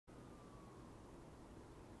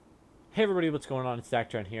Hey everybody, what's going on? It's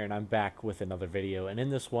Daktron here, and I'm back with another video. And in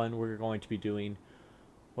this one, we're going to be doing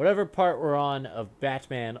whatever part we're on of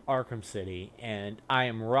Batman Arkham City. And I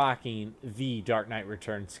am rocking the Dark Knight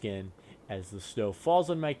Returns skin as the snow falls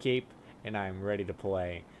on my cape, and I'm ready to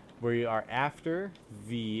play. We are after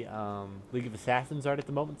the League of Assassins art at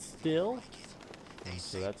the moment still. And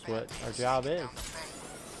so that's what our job is.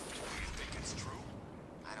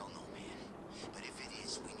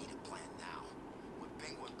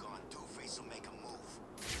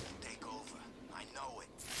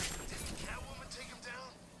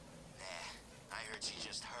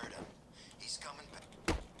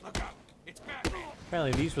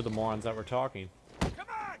 Apparently these were the morons that were talking. Come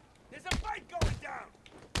on! There's a fight going down!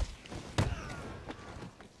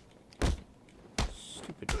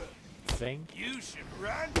 Stupid thing. You should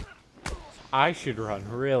run! I should run,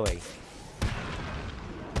 really.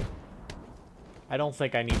 I don't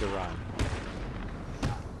think I need to run.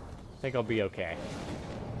 I think I'll be okay.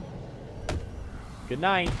 Good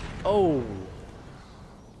night. Oh!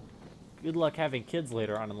 Good luck having kids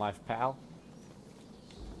later on in life, pal.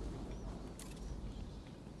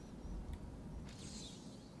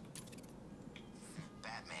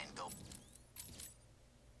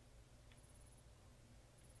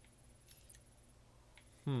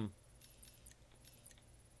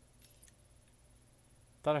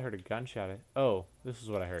 Thought I heard a gunshot. Oh, this is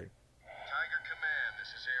what I heard. Tiger Command, this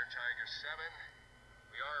is Air Tiger 7.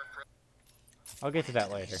 We are I'll get to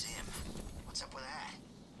that later. What's up with that?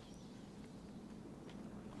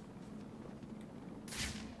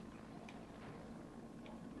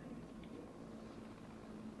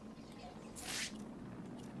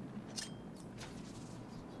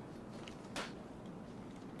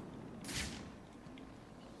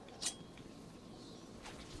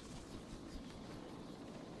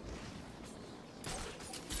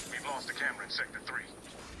 We've lost a camera in Sector 3.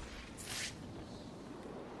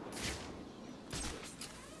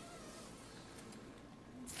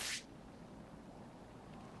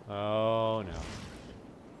 Oh, no.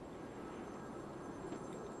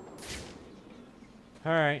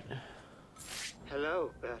 Alright.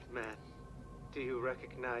 Hello, Batman. Do you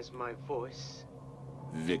recognize my voice?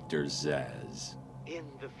 Victor Zsasz. In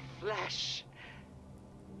the flesh.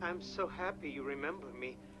 I'm so happy you remember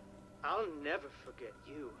me. I'll never forget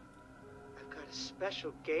you. I've got a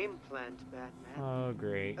special game planned, Batman. Oh,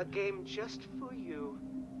 great. A game just for you.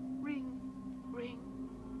 Ring, ring.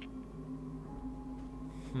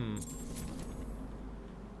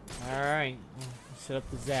 Alright. Set up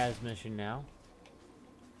the Zsasz mission now.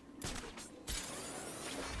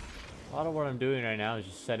 A lot of what I'm doing right now is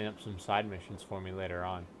just setting up some side missions for me later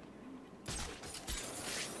on.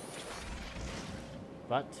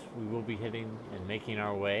 But we will be hitting and making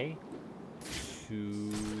our way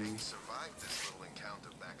to... They survived this little encounter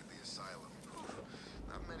back at the asylum.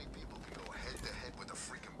 Not many people can go head to head with a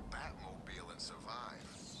freaking Batmobile and survive.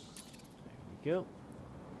 There we go.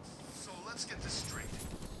 So let's get this straight.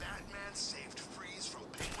 Batman saved Freeze from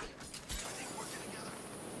Penguin? Are they working together?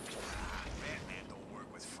 Batman don't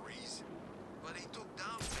work with Freeze. But he took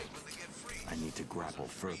down Penguin to get Freeze. I need to grapple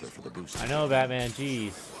further for the boost. I know, Batman, jeez.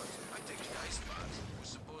 I think the icebox was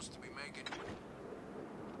supposed to be making...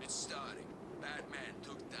 It's starting. Batman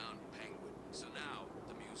took down Penguin. So now,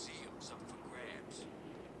 the museum's up for grabs.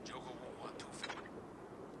 Joker won't want to...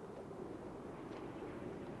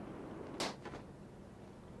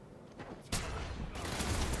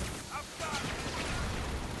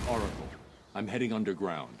 Oracle, I'm heading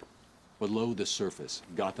underground. Below the surface,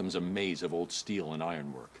 Gotham's a maze of old steel and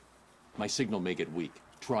ironwork. My signal may get weak.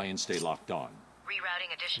 Try and stay locked on.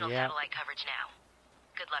 Rerouting additional satellite coverage now.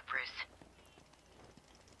 Good luck, Bruce.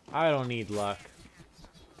 I don't need luck.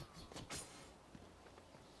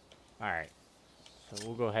 Alright. So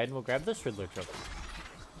we'll go ahead and we'll grab this Riddler trophy.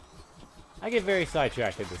 I get very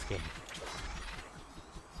sidetracked in this game.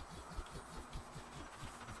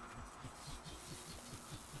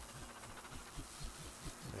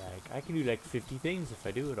 Like, I can do like 50 things if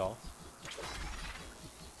I do it all.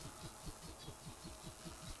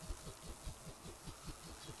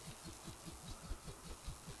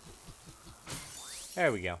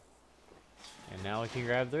 There we go. And now we can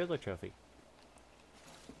grab the Riddler trophy.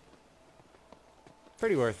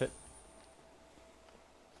 Pretty worth it.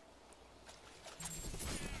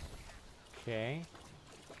 Okay.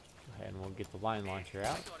 Go ahead and we'll get the line launcher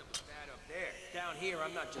out. I thought it was bad up there. Down here,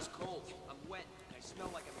 I'm not just cold. I'm wet, and I smell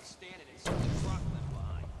like I've been standing in something truck left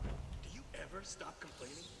behind. Do you ever stop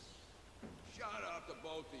complaining? Shut up, the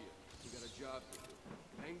both of you. We got a job to do.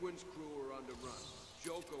 Penguin's crew are on the run.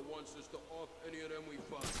 Joker wants us to off any of them we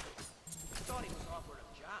find. I thought he was offering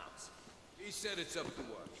them jobs. He said it's up to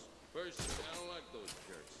us. Personally, I don't like those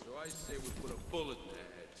jerks, so I say we put a bullet in their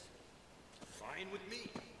heads. Fine with me.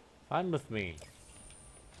 Fine with me.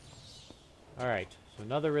 Alright, so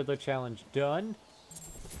another Riddler challenge done.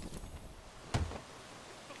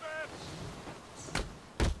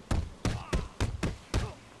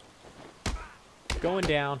 Going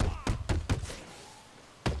down.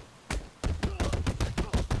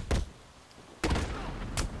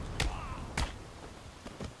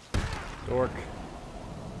 Dork.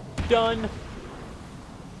 Done.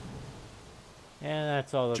 And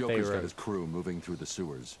that's all that they Joker's got wrote. his crew moving through the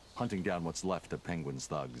sewers, hunting down what's left of Penguin's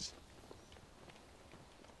thugs.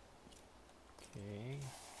 Okay.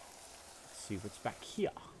 Let's see what's back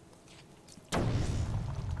here.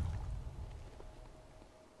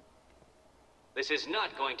 This is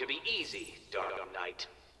not going to be easy, Dark Knight.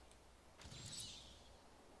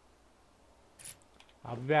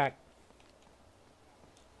 I'll be back.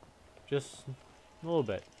 Just a little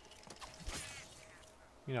bit.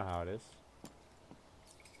 You know how it is.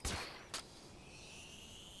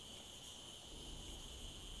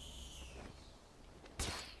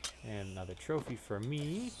 And another trophy for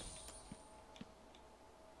me.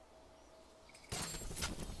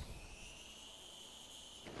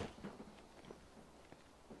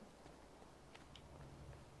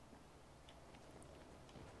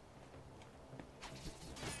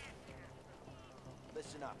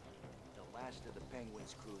 Listen up. The last of the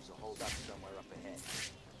Penguin's crews will hold up somewhere up ahead.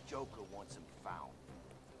 Joker wants him found.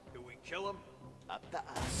 Do we kill him? Up to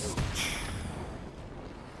us.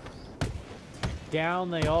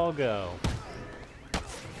 Down they all go.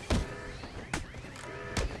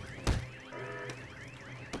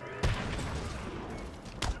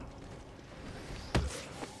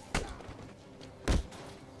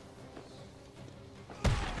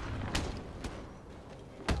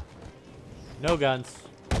 No guns.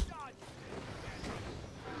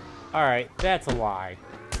 Alright, that's a lie.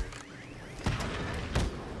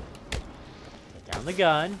 Put down the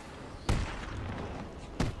gun.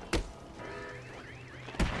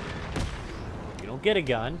 You don't get a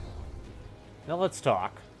gun. Now let's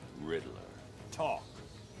talk. Riddler. Talk.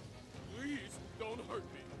 Please, don't hurt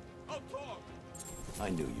me. I'll talk. I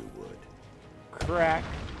knew you would. Crack.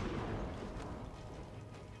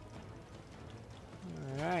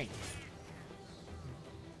 Alright.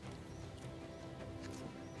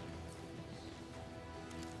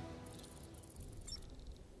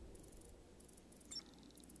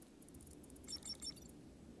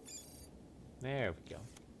 There we go.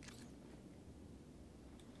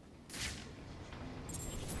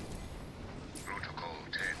 Protocol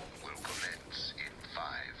 10 will commence in 5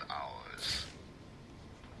 hours.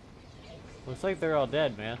 Looks like they're all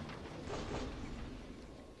dead, man.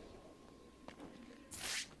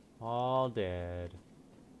 All dead.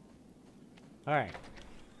 Alright.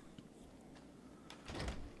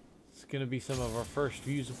 It's gonna be some of our first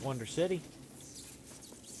views of Wonder City.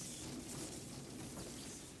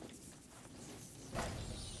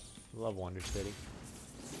 Love Wonder City.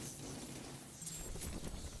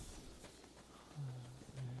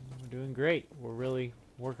 We're doing great. We're really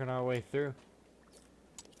working our way through.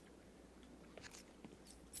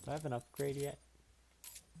 Do I have an upgrade yet?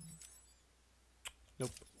 Nope.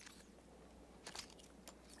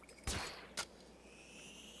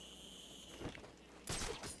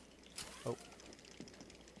 Oh.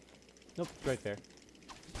 Nope, it's right there.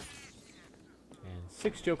 And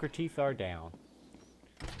 6 Joker teeth are down.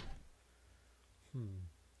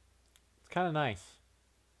 It's kind of nice.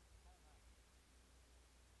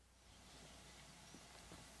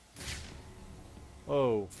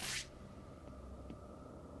 Oh.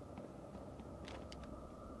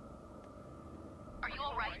 Are you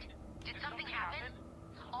alright? Did something happen?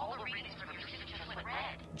 All the readings from your suit just went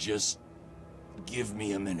red. Just give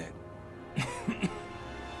me a minute.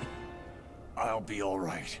 I'll be all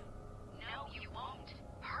right. No, you won't.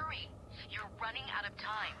 Hurry. You're running out of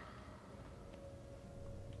time.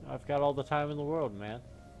 I've got all the time in the world, man.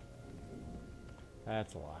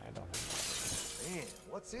 That's a lie. I don't have. Man,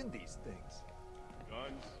 what's in these things?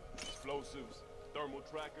 Guns, explosives, thermal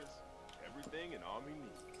trackers, everything an army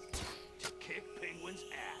needs. To kick Penguin's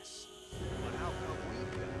ass. But how come we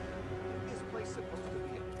got it? Is this place supposed to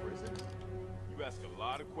be a prison? You ask a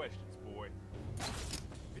lot of questions, boy.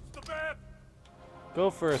 It's the Bat! Go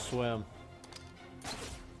for a swim.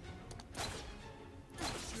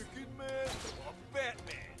 Chicken Man or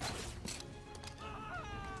Batman?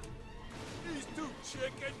 He's too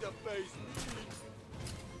chicken to face me.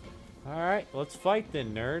 Alright, let's fight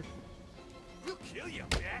then, nerd. We'll kill you,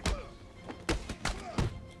 Bat.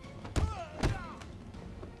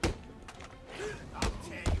 I'll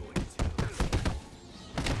tear you in two.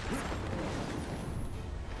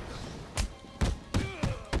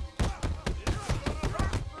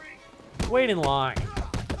 Wait in line.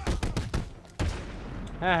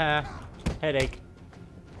 Haha. Headache.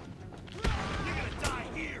 You're gonna die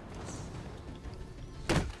here.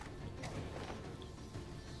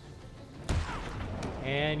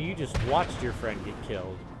 And you just watched your friend get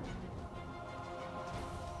killed.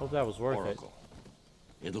 Hope that was worth Oracle.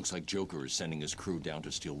 It looks like Joker is sending his crew down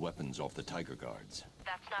to steal weapons off the Tiger Guards.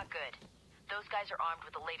 That's not good. Those guys are armed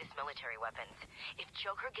with the latest military weapons. If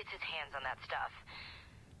Joker gets his hands on that stuff,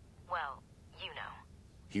 well, you know.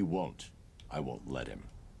 He won't. I won't let him.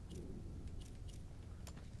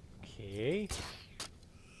 Okay.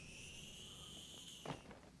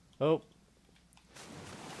 Oh.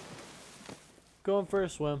 Going for a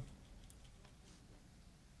swim.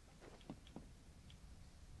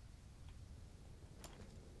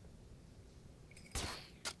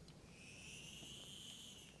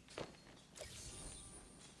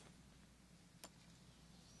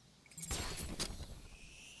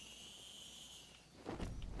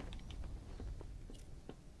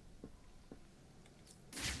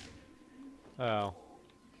 Oh.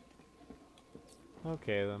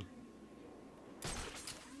 Okay then.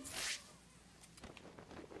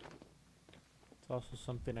 It's also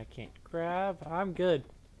something I can't grab. I'm good.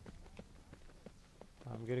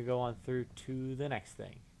 I'm gonna go on through to the next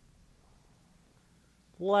thing.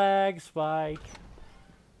 Lag spike.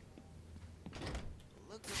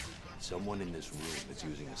 Someone in this room is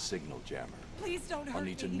using a signal jammer. Please don't hurt I'll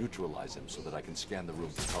need to me. neutralize him so that I can scan the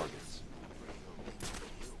room for targets.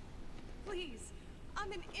 Please,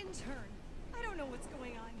 I'm an intern. I don't know what's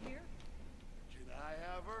going on here. Can I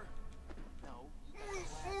have her? No, you got the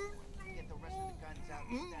last one. Get the rest of the guns out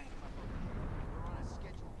and stack them up over here. We're on a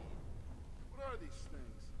schedule here. What are these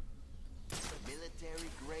things?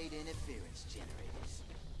 Military-grade interference generators.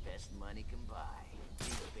 Best money can buy.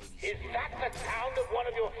 Is that the sound of one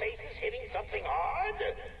of your faces hitting something hard?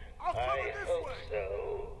 I'll come this hope way.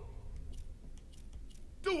 so.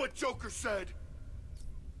 Do what Joker said.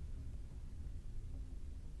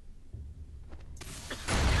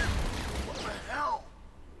 What the hell?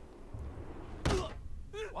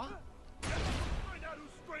 What? Find out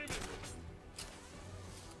who's screaming.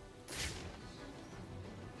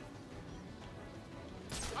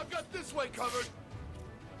 I've got this way covered.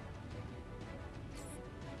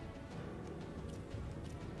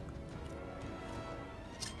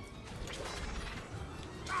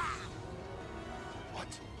 What?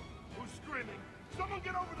 Who's screaming? Someone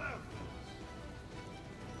get over there.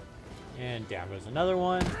 And down goes another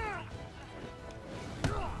one.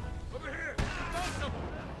 Over here! Found someone!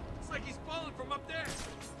 It's like he's falling from up there!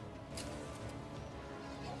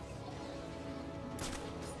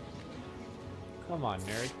 Come on,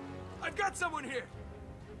 nerd. I've got someone here!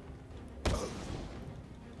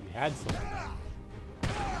 You had some.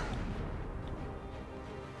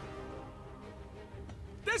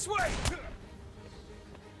 This way!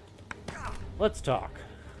 Let's talk.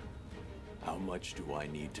 How much do I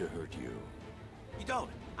need to hurt you? You don't.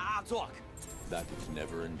 I'll talk. That was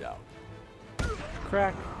never in doubt.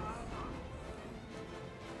 Crack.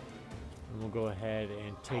 And we'll go ahead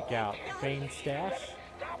and take out Bane's stash.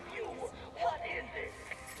 Stop you! What is it?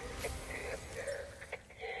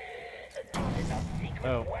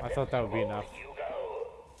 Oh, I thought that would be enough.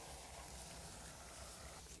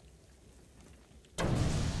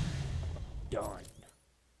 Done.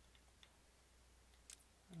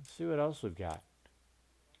 Let's see what else we've got.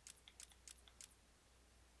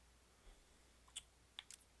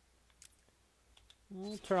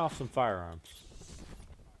 We'll turn off some firearms.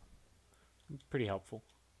 Pretty helpful.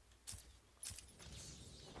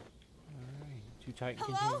 Alright, too tight.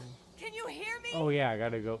 Hello? Can you hear me? Oh yeah, I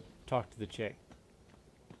gotta go talk to the chick.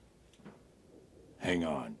 Hang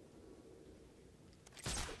on.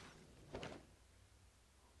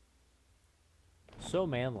 So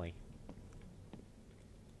manly.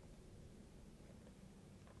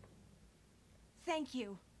 Thank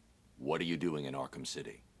you. What are you doing in Arkham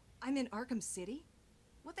City? I'm in Arkham City?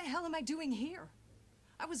 What the hell am I doing here?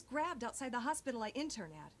 I was grabbed outside the hospital I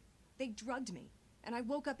intern at. They drugged me, and I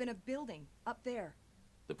woke up in a building up there.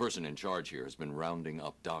 The person in charge here has been rounding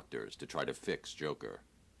up doctors to try to fix Joker.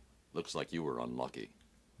 Looks like you were unlucky.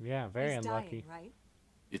 Yeah, very He's unlucky. dying, right?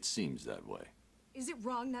 It seems that way. Is it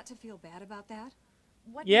wrong not to feel bad about that?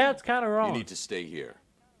 What Yeah, now? it's kind of wrong. You need to stay here.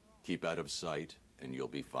 Keep out of sight, and you'll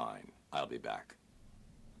be fine. I'll be back.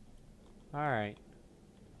 Alright.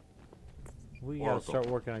 We gotta Oracle, start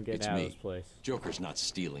working on getting it's out me. of this place. Joker's not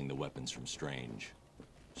stealing the weapons from Strange.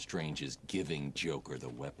 Strange is giving Joker the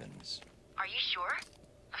weapons. Are you sure?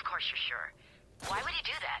 Of course you're sure. Why would he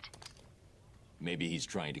do that? Maybe he's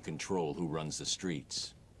trying to control who runs the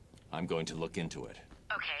streets. I'm going to look into it.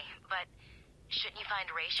 Okay, but Shouldn't you find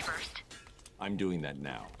Raish first? I'm doing that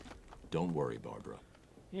now. Don't worry, Barbara.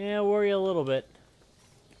 Yeah, worry a little bit.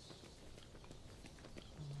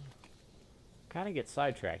 Kind of get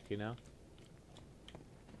sidetracked, you know?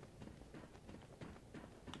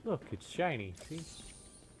 Look, it's shiny, see?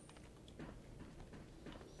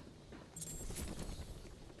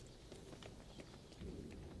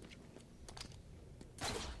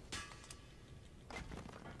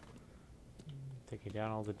 Taking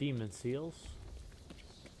down all the demon seals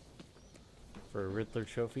for a Riddler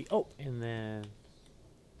trophy. Oh, and then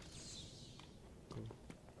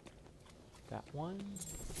that one.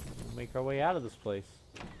 We'll make our way out of this place.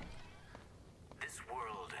 This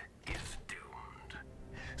world is doomed.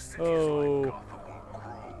 Cities Oh. like Gotham will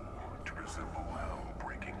grow to resemble hell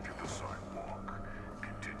breaking through the sidewalk,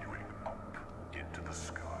 continuing up into the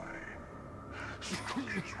sky.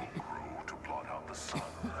 Structures will grow to blot out the sun,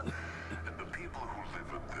 and the people who live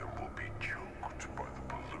in them will be choked by the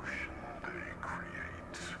pollution they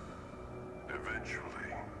create.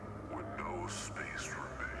 Eventually, when no space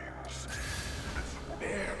remains, this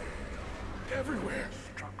world everywhere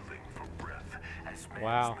struggling for breath as man's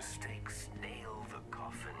Wow. mistakes nail the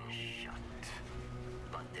coffin shut.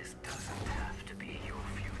 But this doesn't have to be your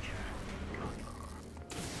future, Gotham.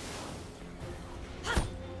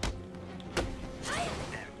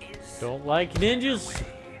 There is Don't like ninjas.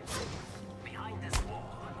 behind this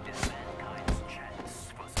wall is mankind's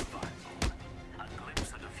chance for survival. A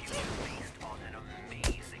glimpse of the future based on an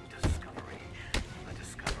amazing discovery. A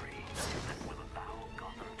discovery that will allow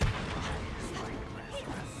Gotham to rise like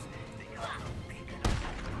Lazarus, become a beacon of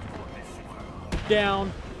hope for this world.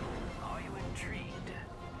 Down. Are you intrigued?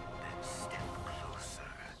 Then step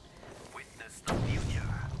closer. Witness the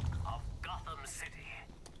future of Gotham City.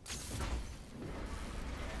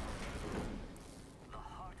 The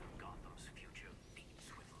heart of Gotham's future beats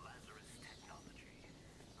with Lazarus technology.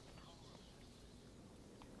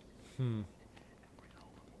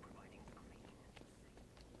 Providing clean.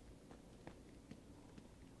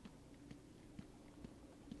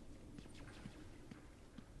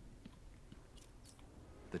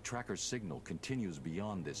 The tracker's signal continues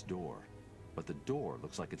beyond this door, but the door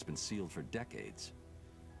looks like it's been sealed for decades.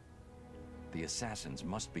 The assassins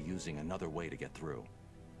must be using another way to get through.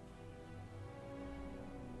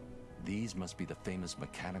 These must be the famous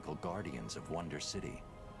mechanical guardians of Wonder City.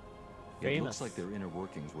 It Famous. looks like their inner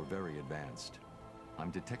workings were very advanced.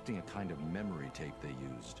 I'm detecting a kind of memory tape they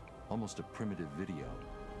used, almost a primitive video.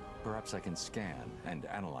 Perhaps I can scan and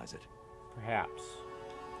analyze it. Perhaps.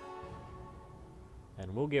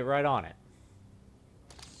 And we'll get right on it.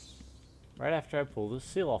 Right after I pull this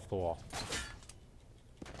seal off the wall.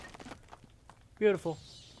 Beautiful.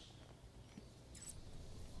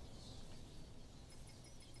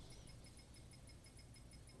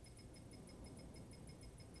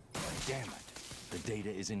 Damn it! The data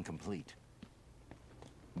is incomplete.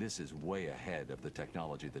 This is way ahead of the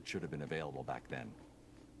technology that should have been available back then.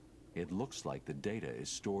 It looks like the data is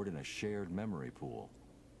stored in a shared memory pool.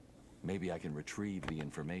 Maybe I can retrieve the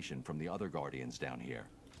information from the other Guardians down here.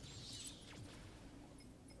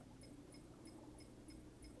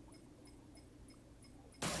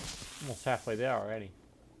 Almost halfway there already.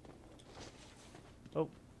 Oh,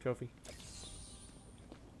 trophy.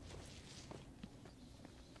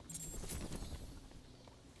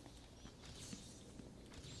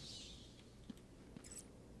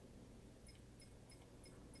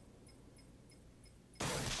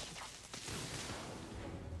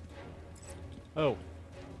 Oh.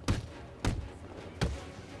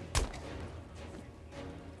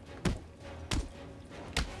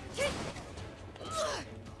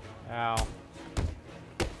 Ow.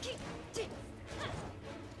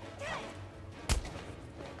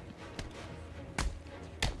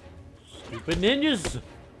 Stupid ninjas!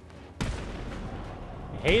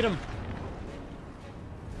 I hate them.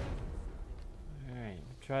 Alright,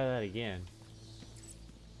 try that again.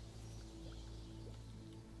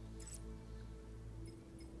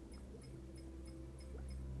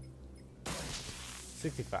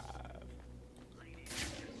 $65.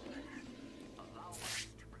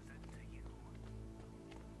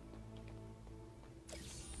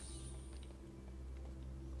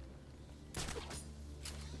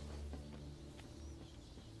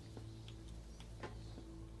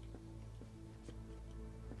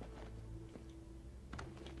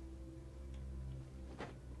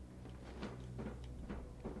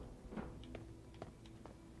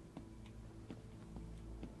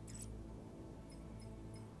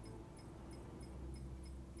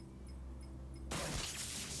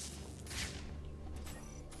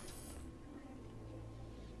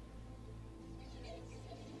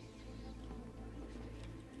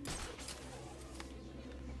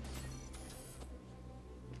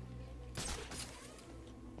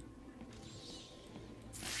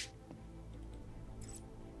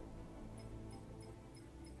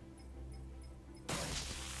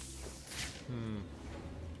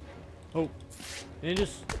 Oh, and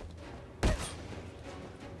just...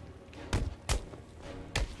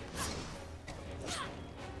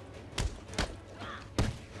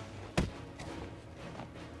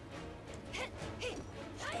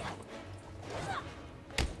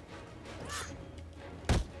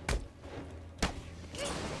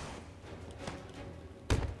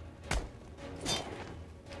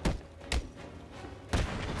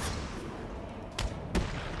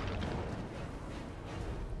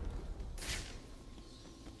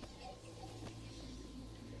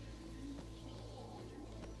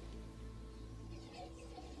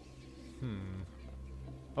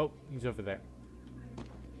 Oh, he's over there.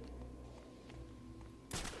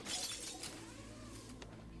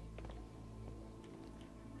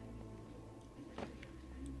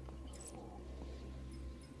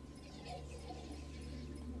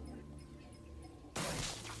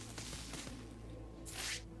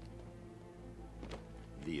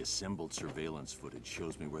 The assembled surveillance footage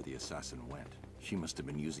shows me where the assassin went. She must have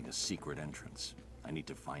been using a secret entrance. I need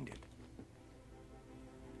to find it.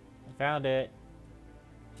 I found it.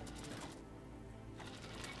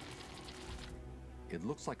 It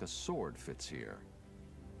looks like a sword fits here.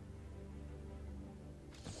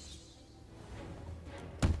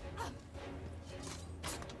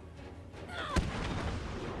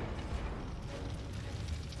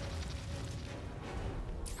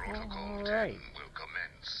 Protocol 10 will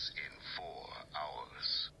commence in 4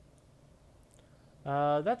 hours.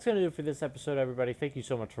 That's going to do it for this episode, everybody. Thank you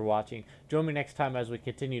so much for watching. Join me next time as we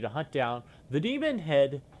continue to hunt down the demon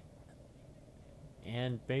head.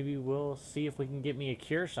 And maybe we'll see if we can get me a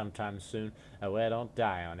cure sometime soon. That way I don't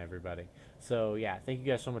die on everybody. So, yeah, thank you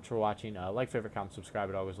guys so much for watching. Like, favorite, comment, subscribe.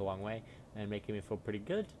 It all goes a long way. And making me feel pretty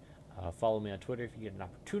good. Follow me on Twitter if you get an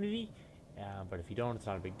opportunity. But if you don't, it's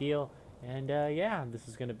not a big deal. And, yeah, this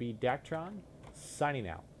is going to be Daktron signing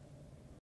out.